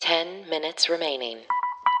minutes remaining.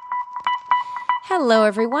 Hello,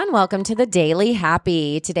 everyone. Welcome to the Daily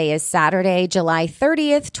Happy. Today is Saturday, July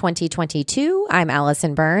 30th, 2022. I'm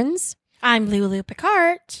Allison Burns. I'm Lulu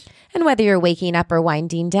Picard. And whether you're waking up or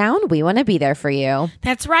winding down, we want to be there for you.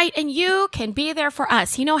 That's right. And you can be there for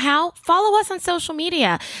us. You know how? Follow us on social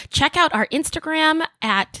media. Check out our Instagram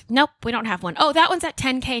nope, we don't have one. Oh, that one's at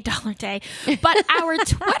 10K Dollar Day. But our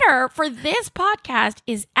Twitter for this podcast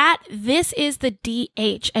is at This Is the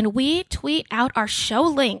DH. And we tweet out our show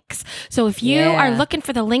links. So if you are looking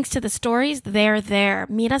for the links to the stories, they're there.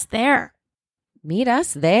 Meet us there. Meet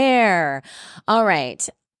us there. All right.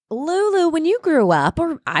 Lulu, when you grew up,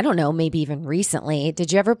 or I don't know, maybe even recently,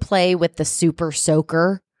 did you ever play with the Super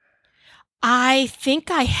Soaker? I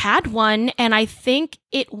think I had one, and I think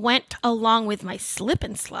it went along with my slip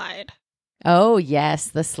and slide. Oh, yes,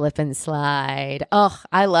 the slip and slide. Oh,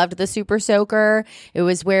 I loved the Super Soaker. It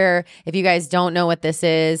was where, if you guys don't know what this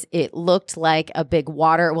is, it looked like a big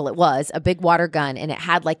water, well, it was a big water gun, and it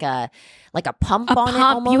had like a pump on it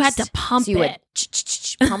almost. You had to pump so you it. Would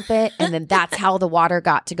pump it, and then that's how the water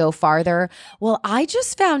got to go farther. Well, I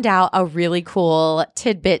just found out a really cool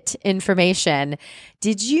tidbit information.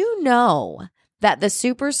 Did you know that the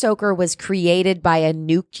Super Soaker was created by a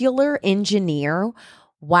nuclear engineer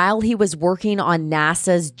while he was working on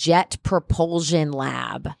NASA's Jet Propulsion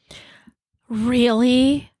Lab?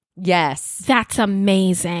 Really? Yes. That's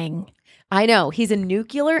amazing. I know. He's a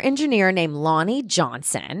nuclear engineer named Lonnie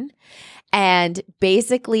Johnson. And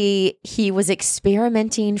basically, he was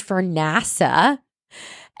experimenting for NASA.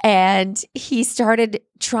 And he started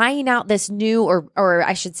trying out this new, or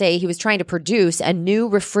I should say, he was trying to produce a new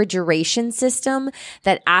refrigeration system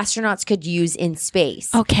that astronauts could use in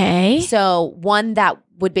space. Okay. So one that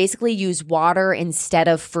would basically use water instead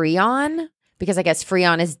of Freon, because I guess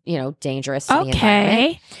Freon is, dangerous to the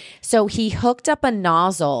environment. So he hooked up a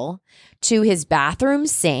nozzle to his bathroom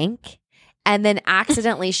sink and then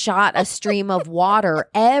accidentally shot a stream of water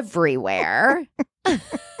everywhere.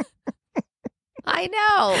 I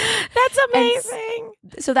know. That's amazing.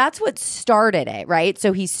 So that's what started it, right?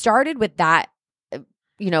 So he started with that,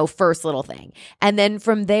 first little thing. And then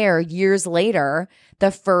from there, years later, the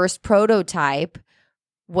first prototype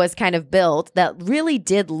was kind of built that really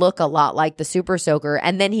did look a lot like the Super Soaker.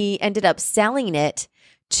 And then he ended up selling it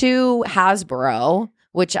to Hasbro,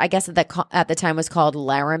 which I guess at the time was called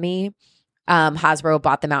Laramie. Hasbro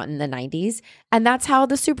bought them out in the 90s. And that's how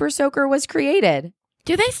the Super Soaker was created.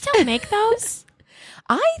 Do they still make those?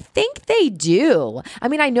 I think they do. I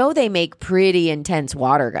mean, I know they make pretty intense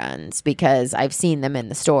water guns because I've seen them in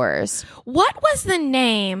the stores. What was the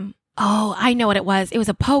name? Oh, I know what it was. It was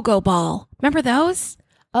a pogo ball. Remember those?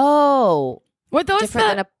 Oh. Were those different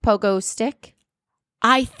than a pogo stick?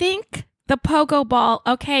 I think the pogo ball.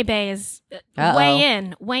 Okay, Baze. Weigh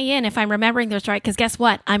in if I'm remembering this right, because guess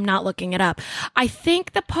what? I'm not looking it up. I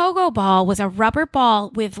think the pogo ball was a rubber ball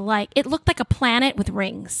with it looked like a planet with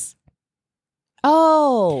rings.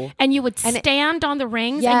 Oh. And you would stand on the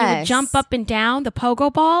rings and you would jump up and down the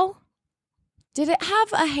pogo ball. Did it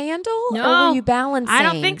have a handle? No. Or were you balancing? I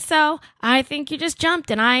don't think so. I think you just jumped,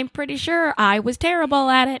 and I'm pretty sure I was terrible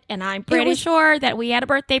at it. And I'm pretty sure that we had a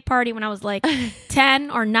birthday party when I was like 10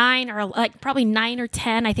 or 9 or probably 9 or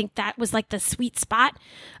 10. I think that was like the sweet spot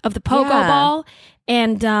of the pogo ball.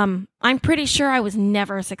 And I'm pretty sure I was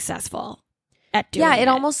never successful at doing it. Yeah, it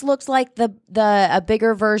almost looked like a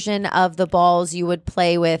bigger version of the balls you would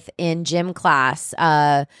play with in gym class.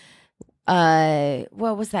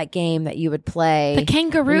 What was that game that you would play? The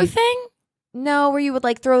kangaroo thing? No, where you would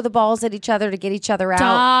throw the balls at each other to get each other out.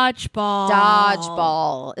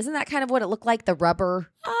 Dodgeball. Isn't that kind of what it looked like? The rubber?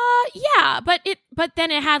 Yeah, but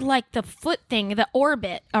then it had the foot thing, the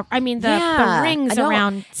orbit. The rings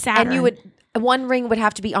around Saturn. And one ring would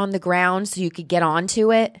have to be on the ground so you could get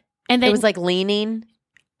onto it. And then it was leaning.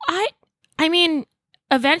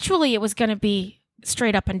 Eventually it was going to be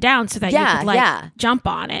straight up and down so that you could jump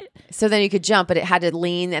on it. So then you could jump, but it had to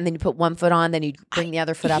lean, and then you put one foot on, then you bring the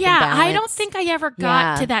other foot up and balance. I don't think I ever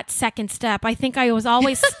got to that second step. I think I was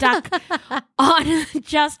always stuck on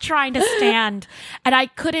just trying to stand, and I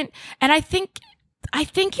couldn't. And I think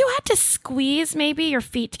you had to squeeze maybe your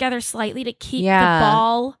feet together slightly to keep the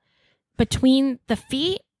ball between the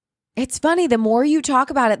feet. It's funny. The more you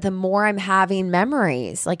talk about it, the more I'm having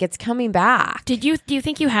memories. It's coming back. Do you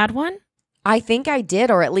think you had one? I think I did,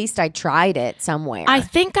 or at least I tried it somewhere. I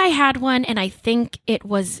think I had one, and I think it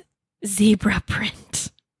was zebra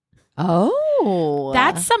print. Oh.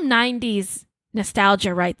 That's some 90s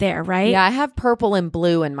nostalgia right there, right? Yeah, I have purple and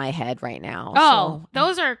blue in my head right now. Oh,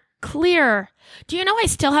 those are clear. Do you know I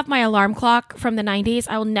still have my alarm clock from the 90s?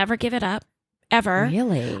 I will never give it up. ever.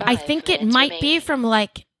 Really? I think it might be from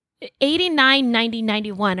like 89, 90,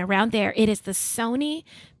 91, around there. It is the Sony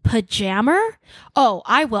Pajammer. Oh,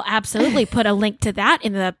 I will absolutely put a link to that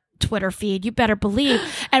in the Twitter feed. You better believe.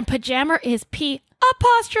 And Pajammer is P''Jammer.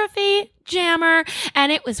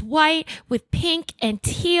 And it was white with pink and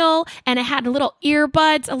teal. And it had little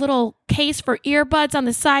earbuds, a little case for earbuds on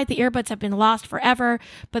the side. The earbuds have been lost forever.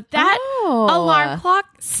 But that alarm clock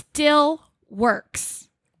still works.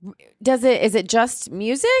 Is it just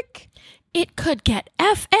music? It could get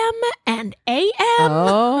FM and AM.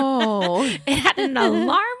 Oh. It had an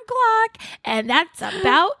alarm clock, and that's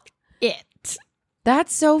about it.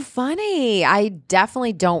 That's so funny. I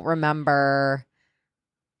definitely don't remember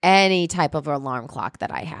any type of alarm clock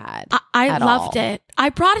that I had. I loved it. I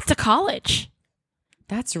brought it to college.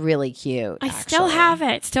 That's really cute. I still have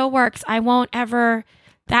it. It still works. I won't ever.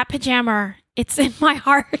 That pajama, it's in my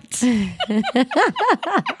heart.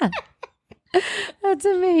 That's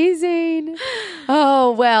amazing.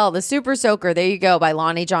 Oh, well, The Super Soaker, there you go, by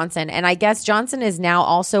Lonnie Johnson. And I guess Johnson is now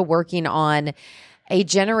also working on a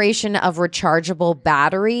generation of rechargeable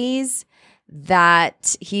batteries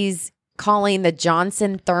that he's calling the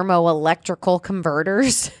Johnson thermoelectrical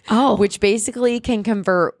converters, which basically can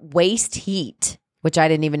convert waste heat, which I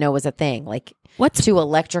didn't even know was a thing, like to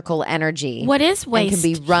electrical energy. What is waste and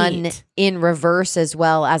can be run heat? In reverse as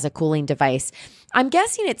well as a cooling device. I'm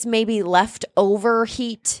guessing it's maybe leftover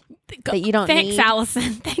heat that you don't need. Thanks,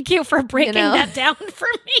 Allison. Thank you for breaking that down for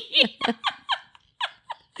me.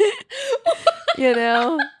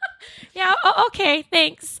 Yeah. Okay.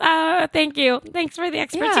 Thanks. Thank you. Thanks for the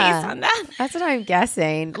expertise on that. That's what I'm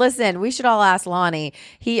guessing. Listen, we should all ask Lonnie.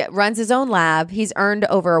 He runs his own lab. He's earned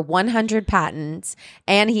over 100 patents,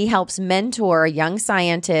 and he helps mentor young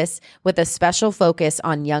scientists with a special focus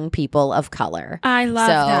on young people of color. I love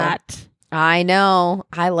that. I know.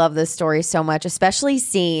 I love this story so much, especially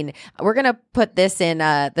seeing. We're going to put this in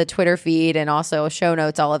the Twitter feed and also show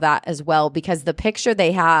notes, all of that as well, because the picture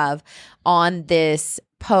they have on this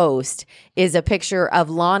post is a picture of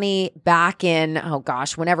Lonnie back in,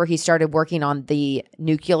 whenever he started working on the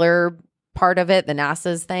nuclear part of it, the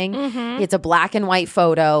NASA's thing. Mm-hmm. It's a black and white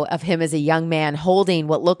photo of him as a young man holding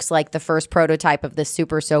what looks like the first prototype of the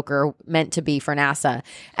Super Soaker meant to be for NASA.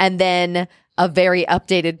 And then a very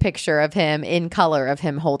updated picture of him in color of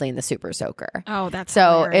him holding the Super Soaker. Oh, that's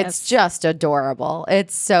so hilarious. It's just adorable.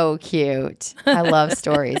 It's so cute. I love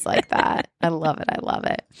stories like that. I love it. I love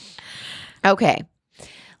it. Okay.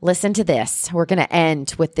 Listen to this. We're going to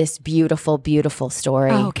end with this beautiful, beautiful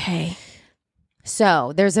story. Okay.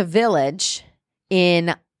 So there's a village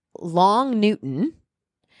in Long Newton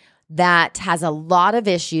that has a lot of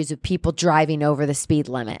issues with people driving over the speed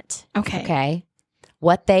limit. Okay.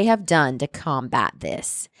 What they have done to combat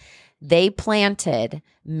this, they planted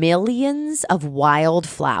millions of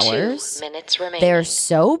wildflowers. 2 minutes remaining. They're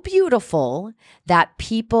so beautiful that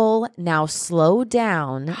people now slow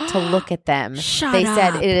down to look at them. They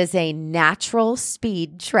said it is a natural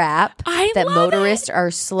speed trap that motorists are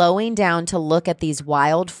slowing down to look at these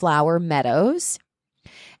wildflower meadows.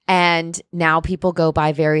 And now people go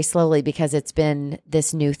by very slowly because it's been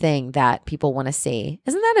this new thing that people want to see.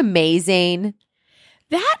 Isn't that amazing?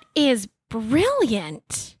 That is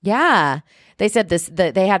brilliant. Yeah. They said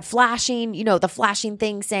they had flashing, the flashing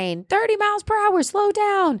thing saying 30 miles per hour, slow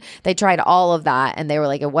down. They tried all of that and they were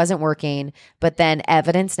like, it wasn't working. But then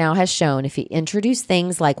evidence now has shown if you introduce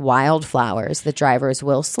things like wildflowers, the drivers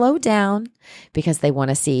will slow down because they want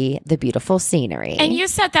to see the beautiful scenery. And you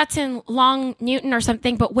said that's in Long Newton or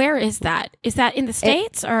something, but where is that? Is that in the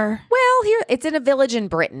States or? Well, here it's in a village in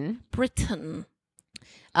Britain.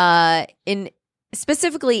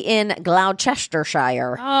 Specifically in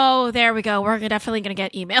Gloucestershire. Oh, there we go. We're definitely going to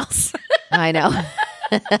get emails. I know.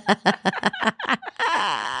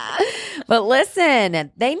 But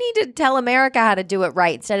listen, they need to tell America how to do it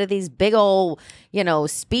right instead of these big old,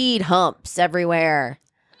 speed humps everywhere.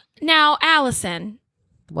 Now, Allison.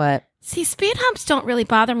 What? See, speed humps don't really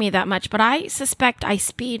bother me that much, but I suspect I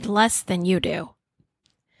speed less than you do.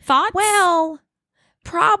 Thoughts? Well,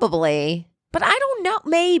 probably. But I don't know.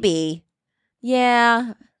 Maybe.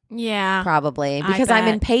 Yeah. Probably. Because I'm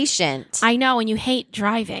impatient. I know, and you hate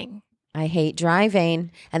driving. I hate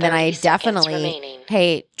driving. And then I definitely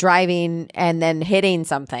hate driving and then hitting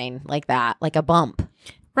something like that, like a bump.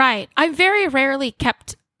 Right. I'm very rarely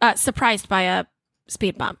kept surprised by a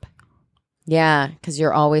speed bump. Yeah, because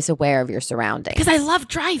you're always aware of your surroundings. Because I love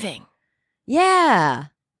driving. Yeah.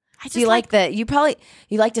 So you like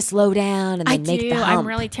to slow down and then make the hump. I'm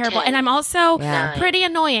really terrible. 10, and I'm also pretty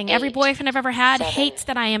annoying. 8, every boyfriend I've ever had hates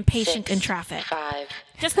that I am patient in traffic. 5,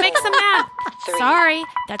 Just makes them mad. Three, Sorry,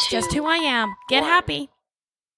 that's two, just who I am. Get one. happy.